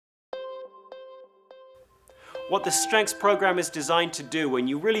What the Strengths program is designed to do, when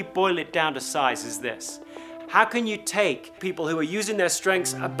you really boil it down to size, is this. How can you take people who are using their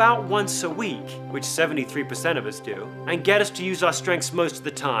strengths about once a week, which 73% of us do, and get us to use our strengths most of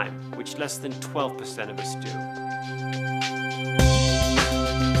the time, which less than 12% of us do?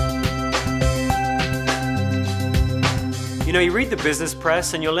 You know, you read the business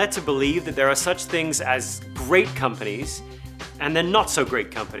press and you're led to believe that there are such things as great companies and then not so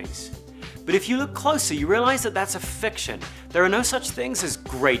great companies. But if you look closer, you realize that that's a fiction. There are no such things as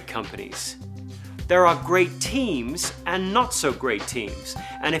great companies. There are great teams and not so great teams.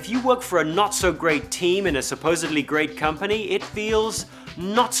 And if you work for a not so great team in a supposedly great company, it feels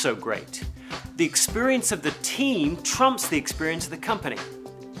not so great. The experience of the team trumps the experience of the company.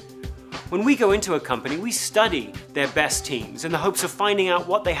 When we go into a company, we study their best teams in the hopes of finding out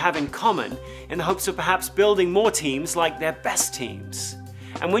what they have in common, in the hopes of perhaps building more teams like their best teams.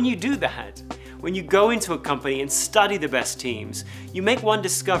 And when you do that, when you go into a company and study the best teams, you make one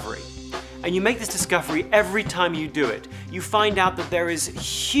discovery. And you make this discovery every time you do it. You find out that there is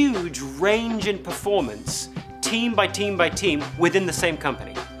huge range in performance, team by team by team, within the same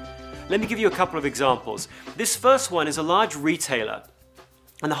company. Let me give you a couple of examples. This first one is a large retailer.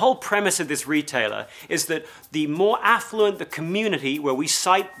 And the whole premise of this retailer is that the more affluent the community where we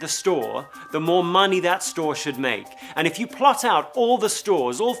site the store, the more money that store should make. And if you plot out all the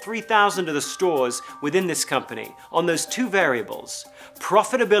stores, all 3,000 of the stores within this company, on those two variables,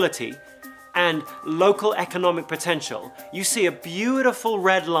 profitability and local economic potential, you see a beautiful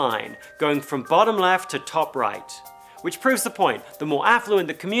red line going from bottom left to top right, which proves the point. The more affluent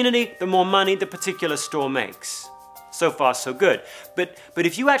the community, the more money the particular store makes. So far, so good. But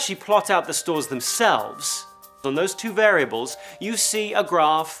if you actually plot out the stores themselves, on those two variables, you see a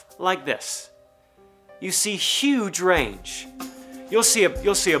graph like this. You see huge range. You'll see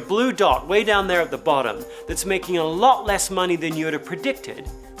a blue dot way down there at the bottom that's making a lot less money than you would have predicted,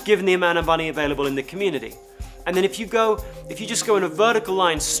 given the amount of money available in the community. And then if you just go in a vertical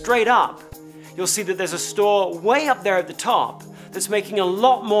line straight up, you'll see that there's a store way up there at the top that's making a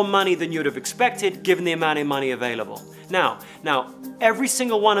lot more money than you'd have expected, given the amount of money available. Now, every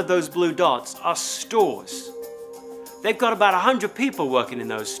single one of those blue dots are stores. They've got about 100 people working in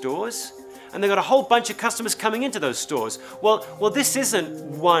those stores, and they've got a whole bunch of customers coming into those stores. Well, this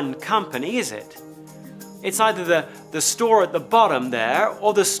isn't one company, is it? It's either the store at the bottom there,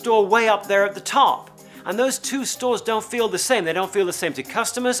 or the store way up there at the top. And those two stores don't feel the same. They don't feel the same to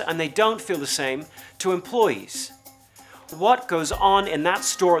customers, and they don't feel the same to employees. What goes on in that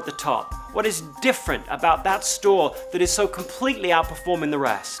store at the top? What is different about that store that is so completely outperforming the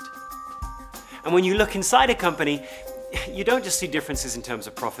rest? And when you look inside a company, you don't just see differences in terms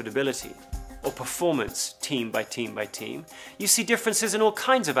of profitability or performance team by team by team. You see differences in all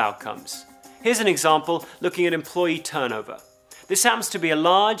kinds of outcomes. Here's an example looking at employee turnover. This happens to be a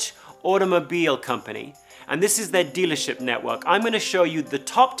large automobile company, and this is their dealership network. I'm going to show you the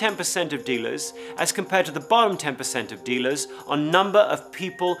top 10% of dealers as compared to the bottom 10% of dealers on number of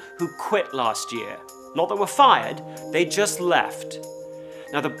people who quit last year. Not that were fired, they just left.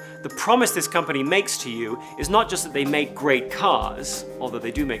 Now the promise this company makes to you is not just that they make great cars, although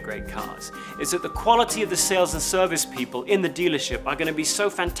they do make great cars, it's that the quality of the sales and service people in the dealership are going to be so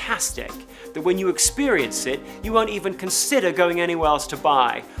fantastic that when you experience it, you won't even consider going anywhere else to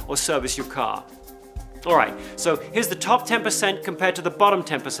buy or service your car. Alright, so here's the top 10% compared to the bottom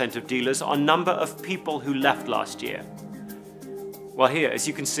 10% of dealers on number of people who left last year. Well, here, as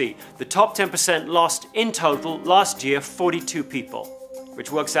you can see, the top 10% lost in total last year 42 people,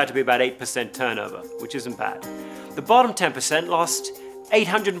 which works out to be about 8% turnover, which isn't bad. The bottom 10% lost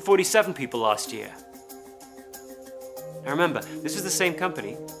 847 people last year. Now remember, this is the same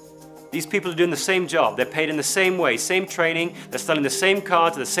company. These people are doing the same job. They're paid in the same way, same training. They're selling the same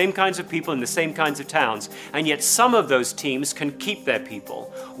cars to the same kinds of people in the same kinds of towns. And yet some of those teams can keep their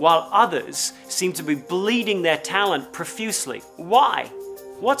people, while others seem to be bleeding their talent profusely. Why?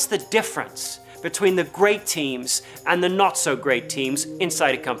 What's the difference between the great teams and the not so great teams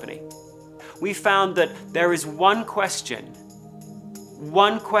inside a company? We found that there is one question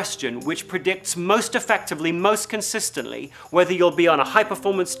which predicts most effectively, most consistently, whether you'll be on a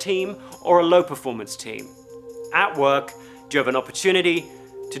high-performance team or a low-performance team. At work, do you have an opportunity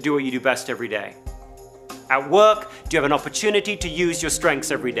to do what you do best every day? At work, do you have an opportunity to use your strengths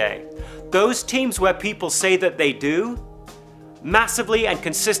every day? Those teams where people say that they do, massively and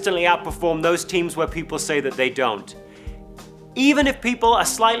consistently outperform those teams where people say that they don't. Even if people are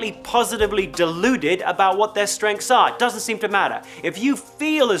slightly positively deluded about what their strengths are, it doesn't seem to matter. If you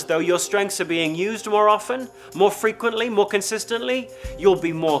feel as though your strengths are being used more often, more frequently, more consistently, you'll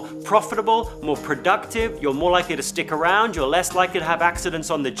be more profitable, more productive, you're more likely to stick around, you're less likely to have accidents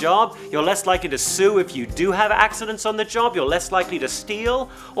on the job, you're less likely to sue if you do have accidents on the job, you're less likely to steal.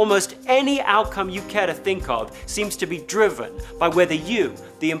 Almost any outcome you care to think of seems to be driven by whether you,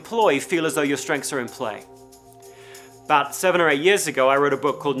 the employee, feel as though your strengths are in play. About 7 or 8 years ago, I wrote a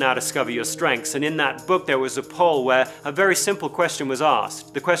book called Now Discover Your Strengths, and in that book there was a poll where a very simple question was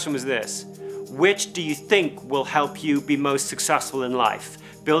asked. The question was this: which do you think will help you be most successful in life?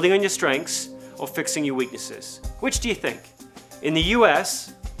 Building on your strengths or fixing your weaknesses? Which do you think? In the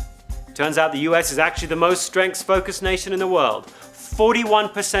US, turns out the US is actually the most strengths-focused nation in the world.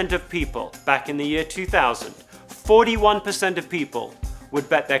 41% of people, back in the year 2000, 41% of people would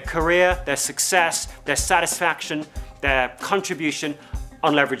bet their career, their success, their satisfaction, their contribution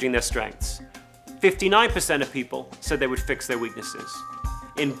on leveraging their strengths. 59% of people said they would fix their weaknesses.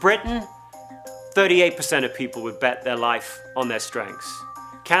 In Britain, 38% of people would bet their life on their strengths.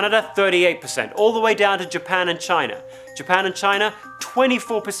 Canada, 38%, all the way down to Japan and China. Japan and China,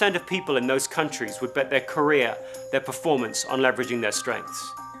 24% of people in those countries would bet their career, their performance on leveraging their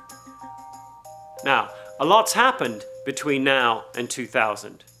strengths. Now, a lot's happened between now and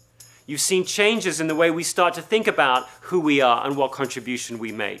 2000. You've seen changes in the way we start to think about who we are and what contribution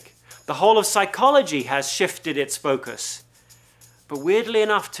we make. The whole of psychology has shifted its focus. But weirdly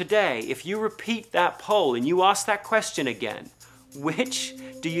enough today, if you repeat that poll and you ask that question again, which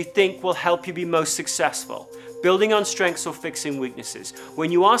do you think will help you be most successful? Building on strengths or fixing weaknesses?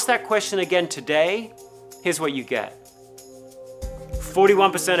 When you ask that question again today, here's what you get.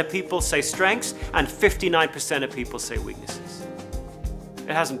 41% of people say strengths and 59% of people say weaknesses.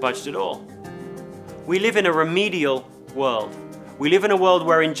 It hasn't budged at all. We live in a remedial world. We live in a world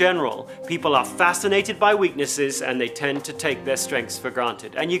where, in general, people are fascinated by weaknesses and they tend to take their strengths for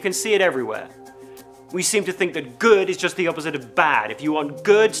granted. And you can see it everywhere. We seem to think that good is just the opposite of bad. If you want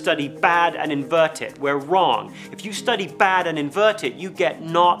good, study bad and invert it. We're wrong. If you study bad and invert it, you get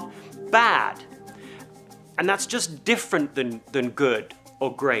not bad. And that's just different than good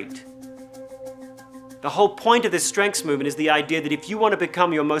or great. The whole point of this strengths movement is the idea that if you want to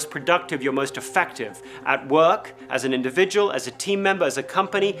become your most productive, your most effective at work, as an individual, as a team member, as a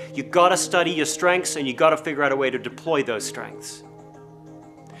company, you gotta study your strengths and you gotta figure out a way to deploy those strengths.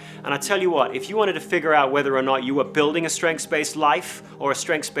 And I tell you what, if you wanted to figure out whether or not you were building a strengths-based life or a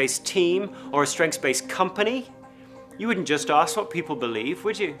strengths-based team or a strengths-based company, you wouldn't just ask what people believe,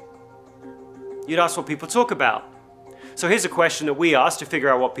 would you? You'd ask what people talk about. So here's a question that we asked to figure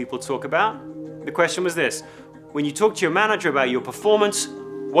out what people talk about. The question was this: when you talk to your manager about your performance,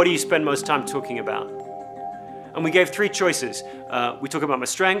 what do you spend most time talking about? And we gave 3 choices. We talk about my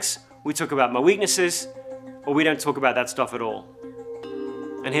strengths, we talk about my weaknesses, or we don't talk about that stuff at all.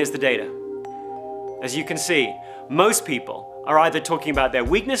 And here's the data. As you can see, most people are either talking about their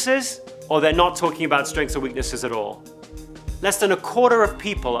weaknesses or they're not talking about strengths or weaknesses at all. Less than 1/4 of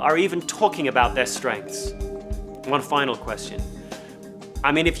people are even talking about their strengths. One final question.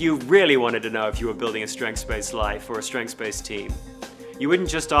 I mean, if you really wanted to know if you were building a strengths-based life or a strengths-based team, you wouldn't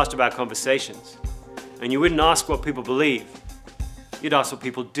just ask about conversations, and you wouldn't ask what people believe. You'd ask what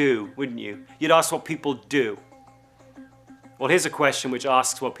people do, wouldn't you? You'd ask what people do. Well, here's a question which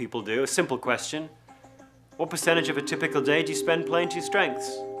asks what people do, a simple question. What percentage of a typical day do you spend playing to your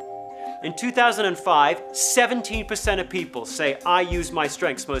strengths? In 2005, 17% of people say, I use my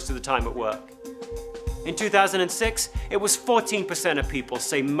strengths most of the time at work. In 2006, it was 14% of people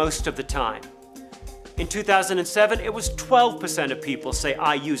say most of the time. In 2007, it was 12% of people say,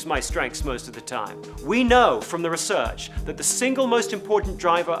 I use my strengths most of the time. We know from the research that the single most important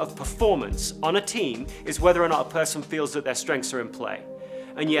driver of performance on a team is whether or not a person feels that their strengths are in play.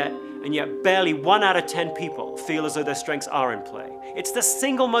 And yet barely 1 out of 10 people feel as though their strengths are in play. It's the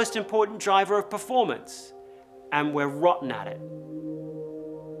single most important driver of performance, and we're rotten at it.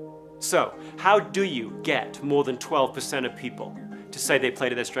 So, how do you get more than 12% of people to say they play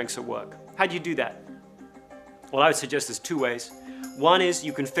to their strengths at work? How do you do that? Well, I would suggest there's 2 ways. One is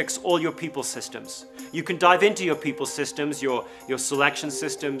you can fix all your people systems. You can dive into your people systems, your selection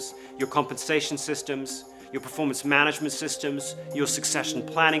systems, your compensation systems, your performance management systems, your succession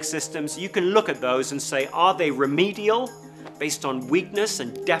planning systems. You can look at those and say, are they remedial, based on weakness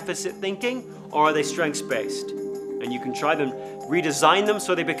and deficit thinking, or are they strengths-based? And you can try them, redesign them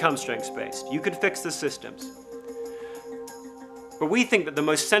so they become strengths-based. You can fix the systems. But we think that the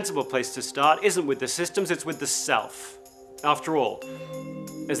most sensible place to start isn't with the systems, it's with the self. After all,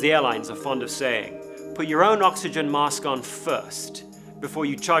 as the airlines are fond of saying, put your own oxygen mask on first before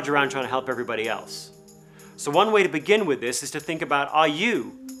you charge around trying to help everybody else. So one way to begin with this is to think about, are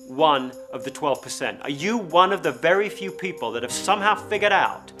you one of the 12%? Are you one of the very few people that have somehow figured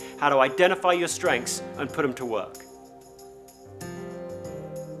out how to identify your strengths and put them to work?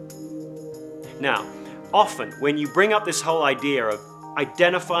 Now, often when you bring up this whole idea of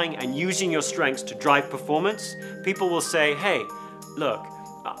identifying and using your strengths to drive performance, people will say, hey, look,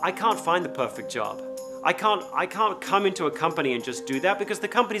 I can't find the perfect job. I can't come into a company and just do that because the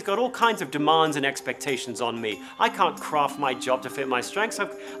company's got all kinds of demands and expectations on me. I can't craft my job to fit my strengths.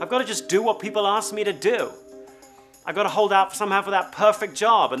 I've got to just do what people ask me to do. I've got to hold out somehow for that perfect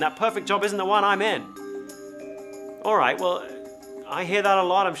job, and that perfect job isn't the one I'm in. All right, well, I hear that a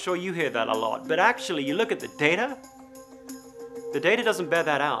lot. I'm sure you hear that a lot. But actually, you look at the data doesn't bear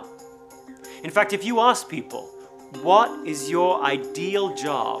that out. In fact, if you ask people, what is your ideal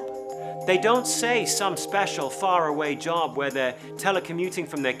job? They don't say some special faraway job where they're telecommuting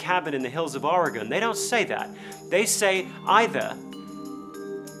from their cabin in the hills of Oregon. They don't say that. They say either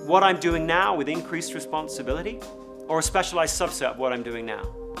what I'm doing now with increased responsibility or a specialized subset of what I'm doing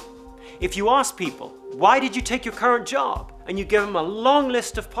now. If you ask people, why did you take your current job? And you give them a long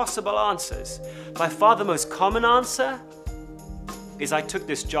list of possible answers. By far the most common answer is I took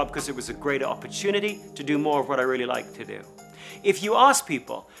this job because it was a greater opportunity to do more of what I really like to do. If you ask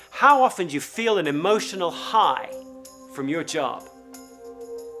people, how often do you feel an emotional high from your job?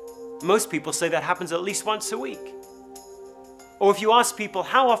 Most people say that happens at least once a week. Or if you ask people,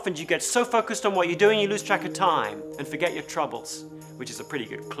 how often do you get so focused on what you're doing you lose track of time and forget your troubles, which is a pretty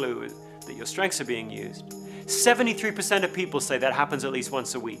good clue that your strengths are being used. 73% of people say that happens at least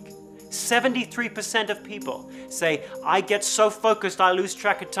once a week. 73% of people say, I get so focused I lose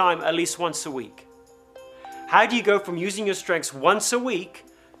track of time at least once a week. How do you go from using your strengths once a week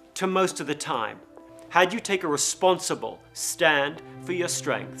to most of the time? How do you take a responsible stand for your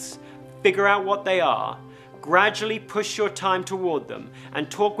strengths, figure out what they are, gradually push your time toward them,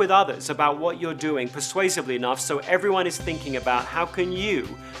 and talk with others about what you're doing persuasively enough so everyone is thinking about how can you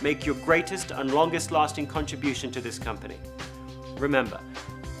make your greatest and longest lasting contribution to this company? Remember,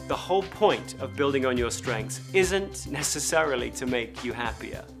 the whole point of building on your strengths isn't necessarily to make you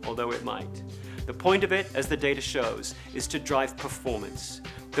happier, although it might. The point of it, as the data shows, is to drive performance.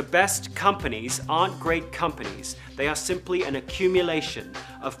 The best companies aren't great companies. They are simply an accumulation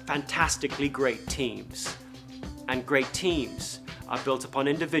of fantastically great teams. And great teams are built upon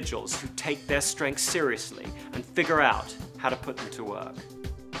individuals who take their strengths seriously and figure out how to put them to work.